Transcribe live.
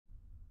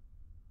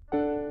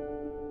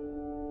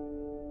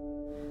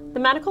The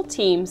medical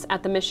teams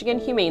at the Michigan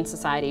Humane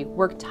Society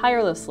work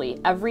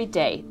tirelessly every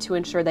day to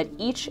ensure that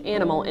each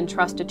animal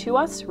entrusted to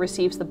us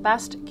receives the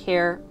best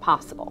care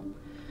possible.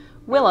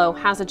 Willow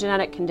has a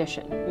genetic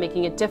condition,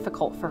 making it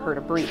difficult for her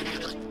to breathe.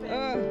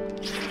 Oh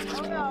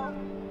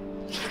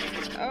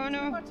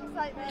no.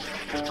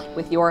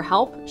 With your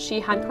help,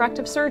 she had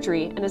corrective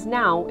surgery and is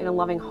now in a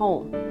loving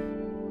home.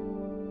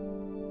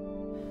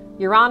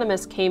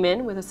 Euronymous came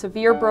in with a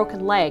severe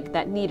broken leg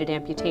that needed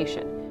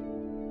amputation.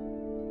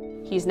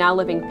 He's now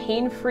living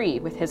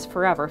pain-free with his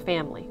forever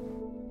family.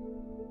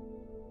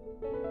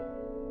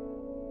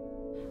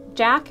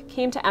 Jack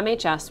came to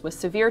MHS with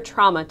severe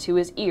trauma to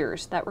his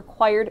ears that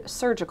required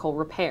surgical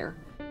repair.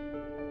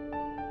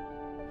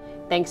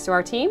 Thanks to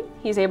our team,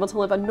 he's able to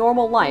live a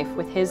normal life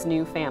with his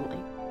new family.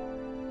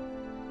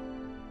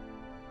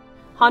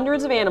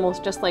 Hundreds of animals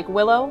just like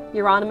Willow,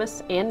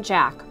 Euronymous, and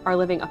Jack are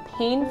living a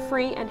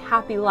pain-free and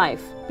happy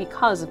life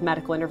because of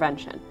medical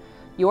intervention.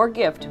 Your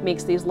gift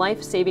makes these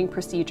life-saving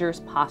procedures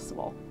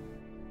possible.